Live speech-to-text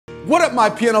What up, my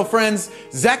piano friends?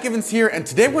 Zach Evans here, and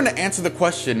today we're going to answer the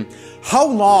question, how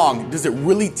long does it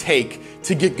really take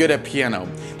to get good at piano?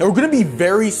 Now, we're going to be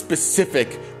very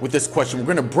specific with this question. We're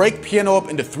going to break piano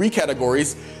up into three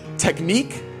categories: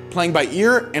 technique, playing by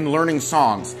ear, and learning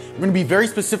songs. We're going to be very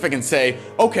specific and say,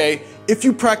 okay, if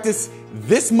you practice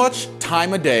this much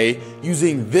time a day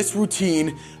using this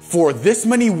routine for this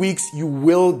many weeks, you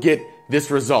will get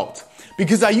this result.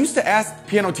 Because I used to ask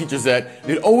piano teachers that,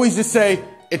 they'd always just say,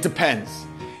 it depends.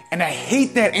 And I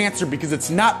hate that answer because it's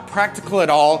not practical at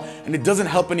all and it doesn't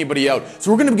help anybody out. So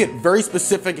we're gonna get very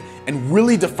specific and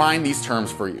really define these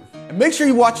terms for you. And make sure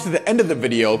you watch to the end of the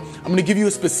video. I'm gonna give you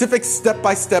a specific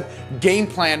step-by-step game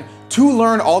plan to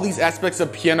learn all these aspects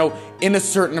of piano in a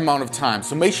certain amount of time.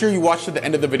 So make sure you watch to the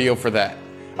end of the video for that.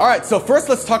 All right, so first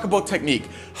let's talk about technique.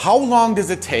 How long does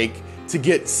it take to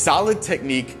get solid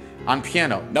technique on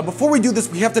piano? Now, before we do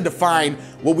this, we have to define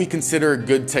what we consider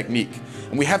good technique.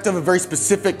 And we have to have a very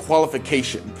specific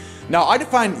qualification. Now, I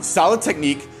define solid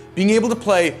technique being able to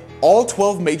play all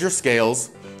 12 major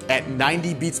scales at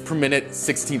 90 beats per minute,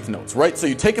 16th notes, right? So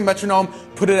you take a metronome,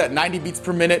 put it at 90 beats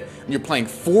per minute, and you're playing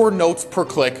 4 notes per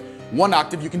click, 1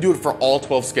 octave. You can do it for all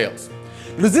 12 scales.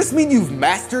 Does this mean you've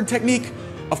mastered technique?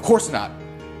 Of course not.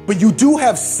 But you do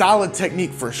have solid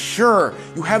technique for sure.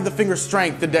 You have the finger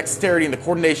strength, the dexterity, and the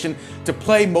coordination to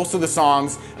play most of the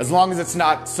songs, as long as it's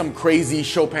not some crazy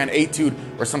Chopin etude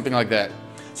or something like that.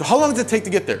 So how long does it take to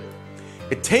get there?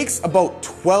 It takes about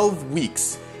 12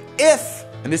 weeks. If,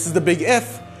 and this is the big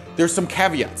if, there's some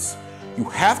caveats. You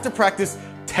have to practice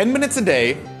 10 minutes a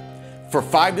day for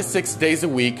 5 to 6 days a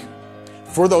week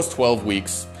for those 12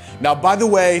 weeks. Now, by the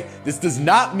way, this does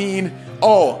not mean,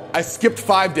 oh, I skipped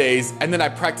 5 days and then I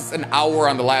practiced an hour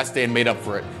on the last day and made up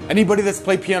for it. Anybody that's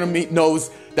played piano knows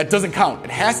that doesn't count.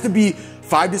 It has to be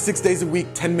 5 to 6 days a week,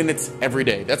 10 minutes every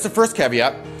day. That's the first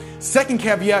caveat. Second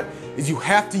caveat is you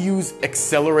have to use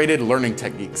accelerated learning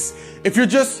techniques. If you're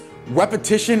just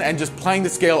repetition and just playing the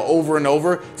scale over and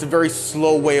over, it's a very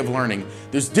slow way of learning.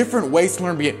 There's different ways to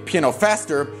learn piano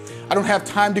faster. I don't have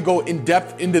time to go in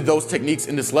depth into those techniques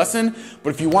in this lesson,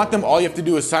 but if you want them, all you have to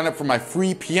do is sign up for my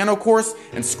free piano course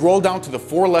and scroll down to the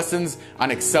 4 lessons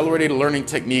on accelerated learning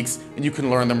techniques, and you can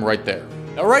learn them right there.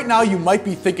 Now, right now, you might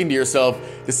be thinking to yourself,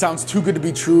 this sounds too good to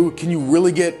be true. Can you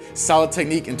really get solid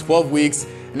technique in 12 weeks?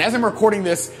 And as I'm recording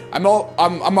this, I'm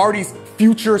already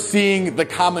future seeing the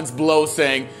comments below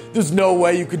saying, there's no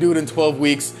way you could do it in 12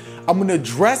 weeks. I'm gonna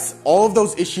address all of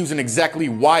those issues and exactly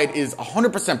why it is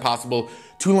 100% possible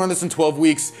to learn this in 12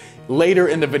 weeks later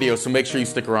in the video, so make sure you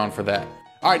stick around for that.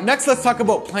 All right, next let's talk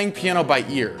about playing piano by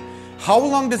ear. How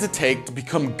long does it take to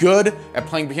become good at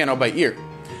playing piano by ear?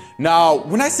 Now,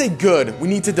 when I say good, we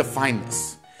need to define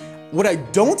this. What I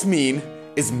don't mean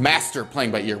is master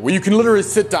playing by ear, where you can literally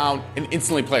sit down and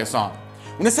instantly play a song.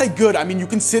 When I say good, I mean you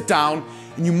can sit down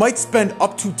and you might spend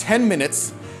up to 10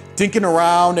 minutes dinking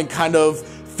around and kind of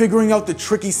figuring out the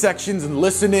tricky sections and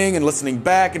listening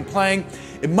back and playing.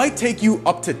 It might take you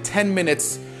up to 10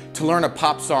 minutes to learn a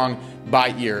pop song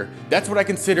by ear. That's what I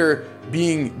consider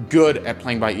being good at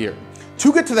playing by ear.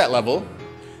 To get to that level,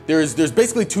 there's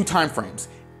basically 2 time frames.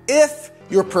 If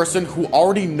you're a person who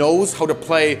already knows how to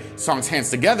play songs hands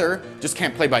together, just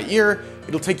can't play by ear,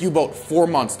 it'll take you about 4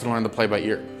 months to learn to play by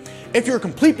ear. If you're a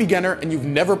complete beginner and you've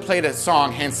never played a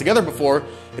song hands together before,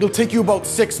 it'll take you about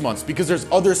 6 months because there's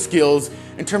other skills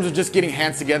in terms of just getting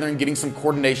hands together and getting some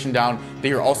coordination down that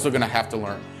you're also gonna have to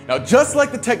learn. Now, just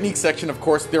like the technique section, of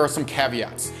course, there are some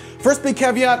caveats. First big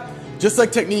caveat, just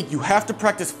like technique, you have to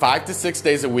practice 5 to 6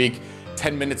 days a week,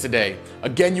 10 minutes a day.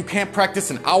 Again, you can't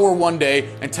practice an hour one day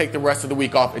and take the rest of the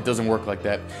week off. It doesn't work like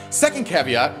that. Second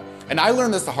caveat, and I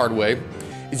learned this the hard way,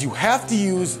 is you have to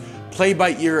use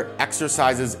play-by-ear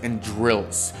exercises and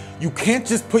drills. You can't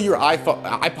just put your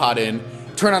iPod in,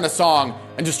 turn on a song,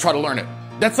 and just try to learn it.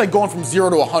 That's like going from 0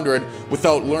 to 100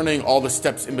 without learning all the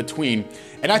steps in between.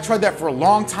 And I tried that for a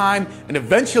long time, and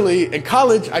eventually, in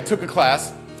college, I took a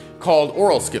class called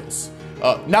Oral Skills.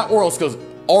 Not Oral Skills,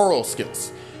 Aural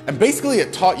Skills. And basically,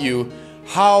 it taught you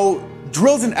how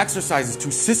drills and exercises to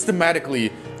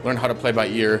systematically learn how to play by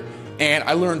ear. And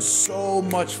I learned so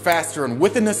much faster, and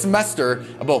within a semester,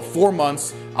 about 4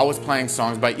 months, I was playing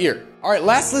songs by ear. All right,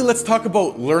 lastly, let's talk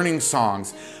about learning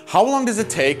songs. How long does it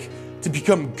take to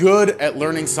become good at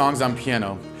learning songs on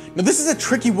piano? Now, this is a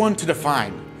tricky one to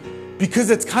define because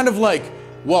it's kind of like,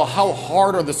 well, how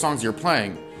hard are the songs you're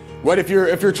playing? Right? If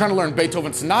you're trying to learn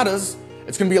Beethoven sonatas,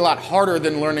 it's gonna be a lot harder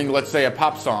than learning, let's say, a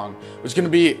pop song, which is gonna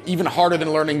be even harder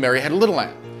than learning Mary Had a Little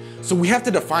Lamb. So we have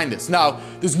to define this. Now,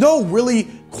 there's no really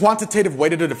quantitative way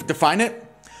to define it.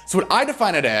 So what I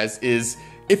define it as is,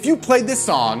 if you played this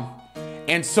song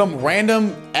and some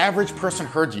random average person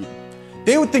heard you,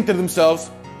 they would think to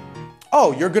themselves,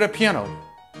 oh, you're good at piano.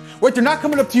 Right? They're not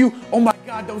coming up to you, oh my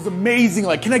God, that was amazing.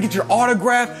 Like, can I get your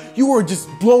autograph? You were just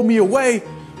blow me away.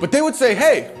 But they would say,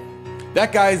 hey,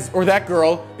 that guy's or that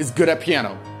girl is good at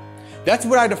piano. That's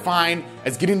what I define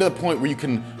as getting to the point where you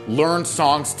can learn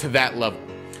songs to that level.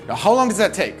 Now, how long does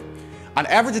that take? On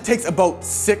average, it takes about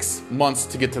 6 months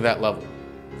to get to that level.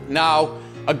 Now,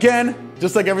 again,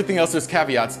 just like everything else, there's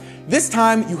caveats. This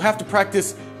time, you have to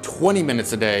practice 20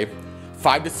 minutes a day,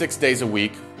 5 to 6 days a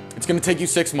week. It's gonna take you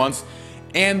 6 months.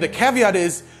 And the caveat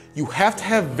is, you have to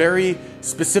have very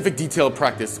specific detailed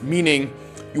practice, meaning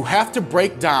you have to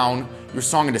break down your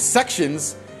song into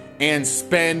sections and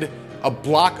spend a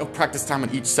block of practice time on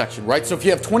each section, right? So if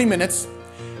you have 20 minutes,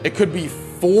 it could be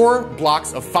 4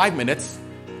 blocks of 5 minutes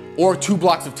or 2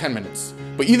 blocks of 10 minutes.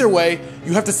 But either way,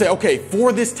 you have to say, okay,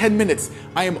 for this 10 minutes,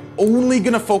 I am only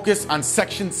gonna focus on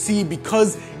section C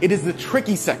because it is the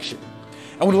tricky section.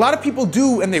 And what a lot of people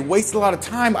do, and they waste a lot of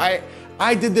time,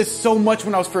 I did this so much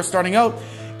when I was first starting out,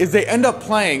 is they end up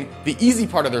playing the easy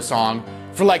part of their song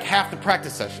for like half the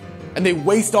practice session. And they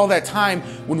waste all that time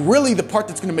when really the part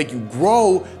that's gonna make you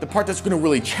grow, the part that's gonna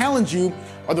really challenge you,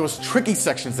 are those tricky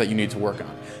sections that you need to work on.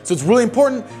 So it's really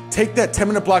important, take that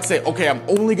 10-minute block, say, okay, I'm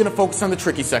only gonna focus on the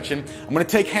tricky section. I'm gonna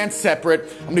take hands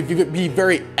separate. I'm gonna be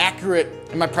very accurate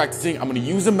in my practicing. I'm gonna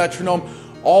use a metronome.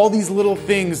 All these little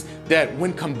things that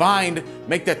when combined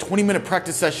make that 20-minute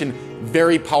practice session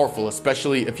very powerful,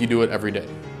 especially if you do it every day.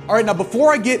 All right, now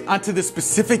before I get onto the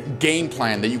specific game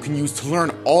plan that you can use to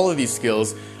learn all of these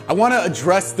skills, I want to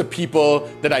address the people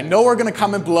that I know are going to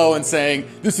comment below and saying,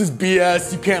 this is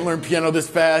BS, you can't learn piano this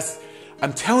fast.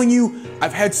 I'm telling you,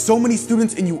 I've had so many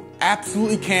students and you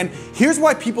absolutely can. Here's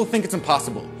why people think it's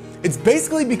impossible. It's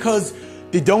basically because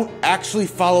they don't actually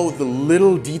follow the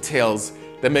little details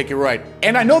that make it right.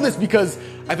 And I know this because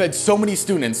I've had so many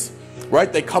students,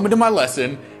 right? They come into my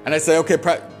lesson and I say, okay,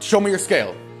 show me your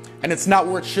scale. And it's not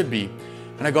where it should be.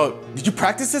 And I go, did you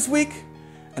practice this week?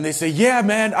 And they say, yeah,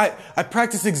 man, I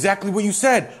practiced exactly what you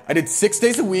said. I did 6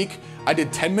 days a week. I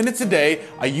did 10 minutes a day.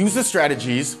 I used the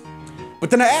strategies.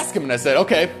 But then I asked him and I said,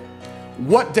 okay,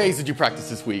 what days did you practice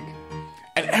this week?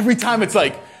 And every time it's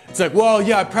like, well,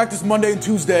 yeah, I practiced Monday and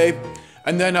Tuesday.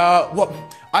 And then, well,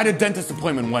 I had a dentist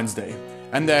appointment Wednesday.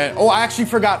 And then, oh, I actually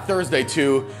forgot Thursday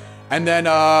too. And then,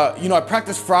 you know, I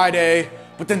practiced Friday,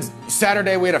 but then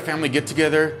Saturday we had a family get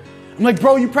together. I'm like,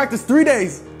 bro, you practiced 3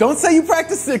 days. Don't say you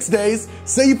practiced 6 days.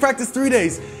 Say you practiced 3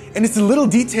 days. And it's the little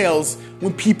details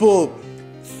when people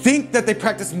think that they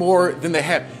practice more than they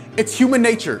have. It's human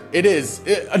nature. It is.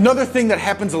 Another thing that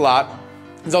happens a lot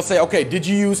is I'll say, okay, did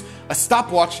you use a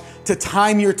stopwatch to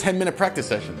time your 10-minute practice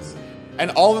sessions?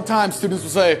 And all the time students will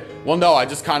say, well, no, I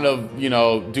just kind of, you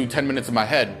know, do 10 minutes in my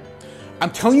head. I'm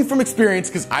telling you from experience,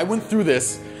 because I went through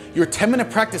this, your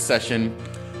 10-minute practice session,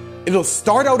 it'll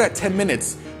start out at 10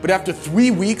 minutes, but after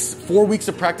 3 weeks, 4 weeks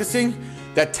of practicing,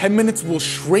 that 10 minutes will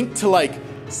shrink to like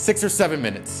 6 or 7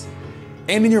 minutes.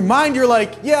 And in your mind, you're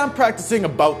like, yeah, I'm practicing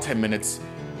about 10 minutes,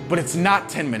 but it's not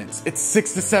 10 minutes. It's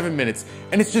 6 to 7 minutes.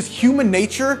 And it's just human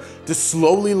nature to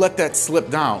slowly let that slip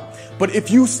down. But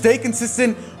if you stay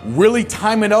consistent, really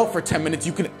time it out for 10 minutes,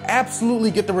 you can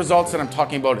absolutely get the results that I'm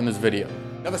talking about in this video.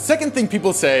 Now, the second thing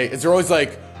people say is they're always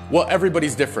like, well,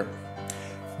 everybody's different.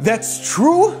 That's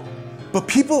true, but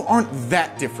people aren't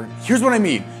that different. Here's what I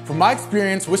mean. From my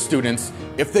experience with students,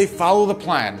 if they follow the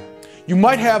plan, you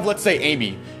might have, let's say,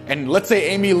 Amy, and let's say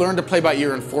Amy learned to play by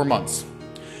ear in 4 months.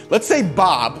 Let's say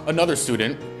Bob, another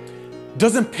student,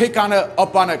 doesn't pick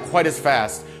up on it quite as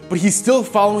fast, but he's still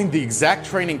following the exact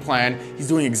training plan. He's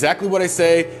doing exactly what I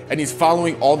say, and he's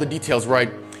following all the details right.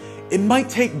 It might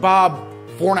take Bob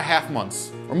 4.5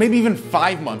 months, or maybe even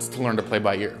 5 months to learn to play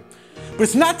by ear. But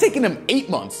it's not taking him 8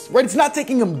 months, right? It's not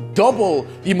taking him double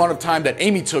the amount of time that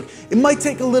Amy took. It might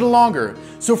take a little longer.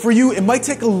 So for you, it might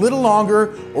take a little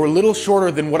longer or a little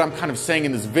shorter than what I'm kind of saying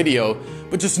in this video,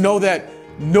 but just know that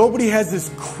nobody has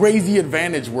this crazy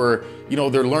advantage where, you know,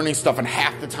 they're learning stuff in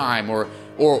half the time or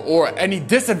any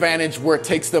disadvantage where it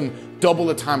takes them double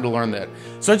the time to learn that.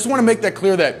 So I just want to make that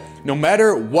clear that no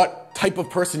matter what type of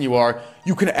person you are,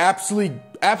 you can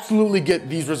absolutely get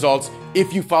these results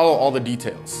if you follow all the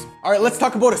details. All right, let's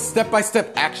talk about a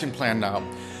step-by-step action plan now.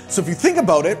 So if you think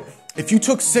about it, if you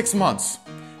took 6 months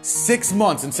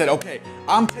and said, okay,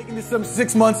 I'm taking this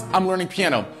 6 months, I'm learning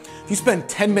piano. If you spend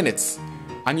 10 minutes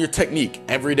on your technique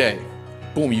every day,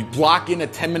 boom, you block in a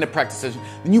 10-minute practice session,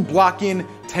 then you block in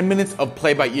 10 minutes of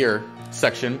play-by-ear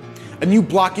section, and you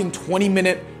block in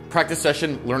 20-minute practice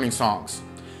session learning songs,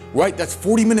 right? That's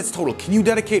 40 minutes total. Can you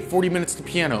dedicate 40 minutes to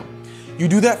piano? You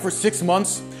do that for 6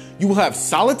 months, you will have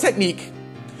solid technique,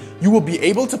 you will be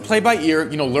able to play by ear,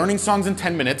 learning songs in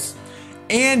 10 minutes,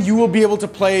 and you will be able to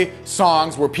play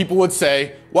songs where people would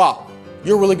say, wow,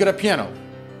 you're really good at piano,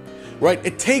 right?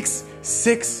 It takes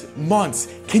 6 months.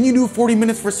 Can you do 40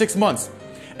 minutes for 6 months?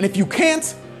 And if you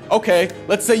can't, okay,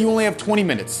 let's say you only have 20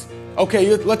 minutes.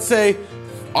 Okay, let's say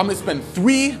I'm gonna spend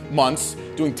 3 months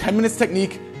doing 10 minutes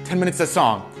technique, 10 minutes a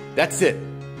song. That's it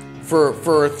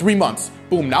for 3 months.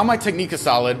 Boom, now my technique is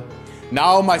solid.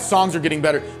 Now my songs are getting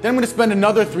better. Then I'm gonna spend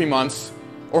another 3 months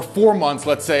or 4 months,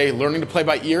 let's say, learning to play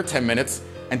by ear, 10 minutes,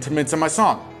 and 10 minutes on my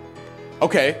song.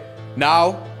 Okay,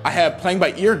 now I have playing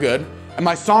by ear good, and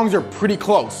my songs are pretty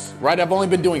close, right? I've only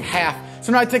been doing half.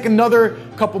 So now I take another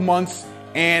couple months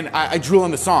and I drill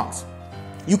in the songs.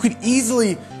 You could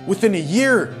easily, within a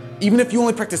year, even if you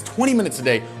only practice 20 minutes a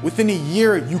day, within a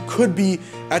year, you could be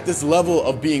at this level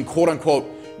of being quote unquote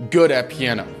good at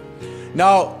piano.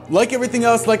 Now, like everything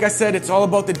else, like I said, it's all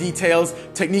about the details.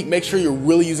 Technique, make sure you're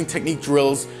really using technique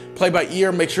drills. Play by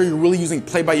ear, make sure you're really using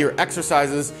play by ear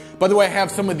exercises. By the way, I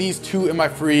have some of these too in my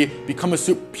free Become a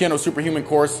Piano Superhuman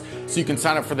course, so you can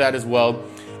sign up for that as well.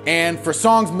 And for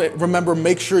songs, remember,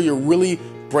 make sure you're really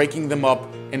breaking them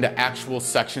up into actual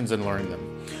sections and learning them.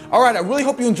 All right, I really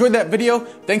hope you enjoyed that video.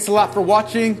 Thanks a lot for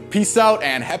watching. Peace out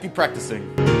and happy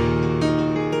practicing.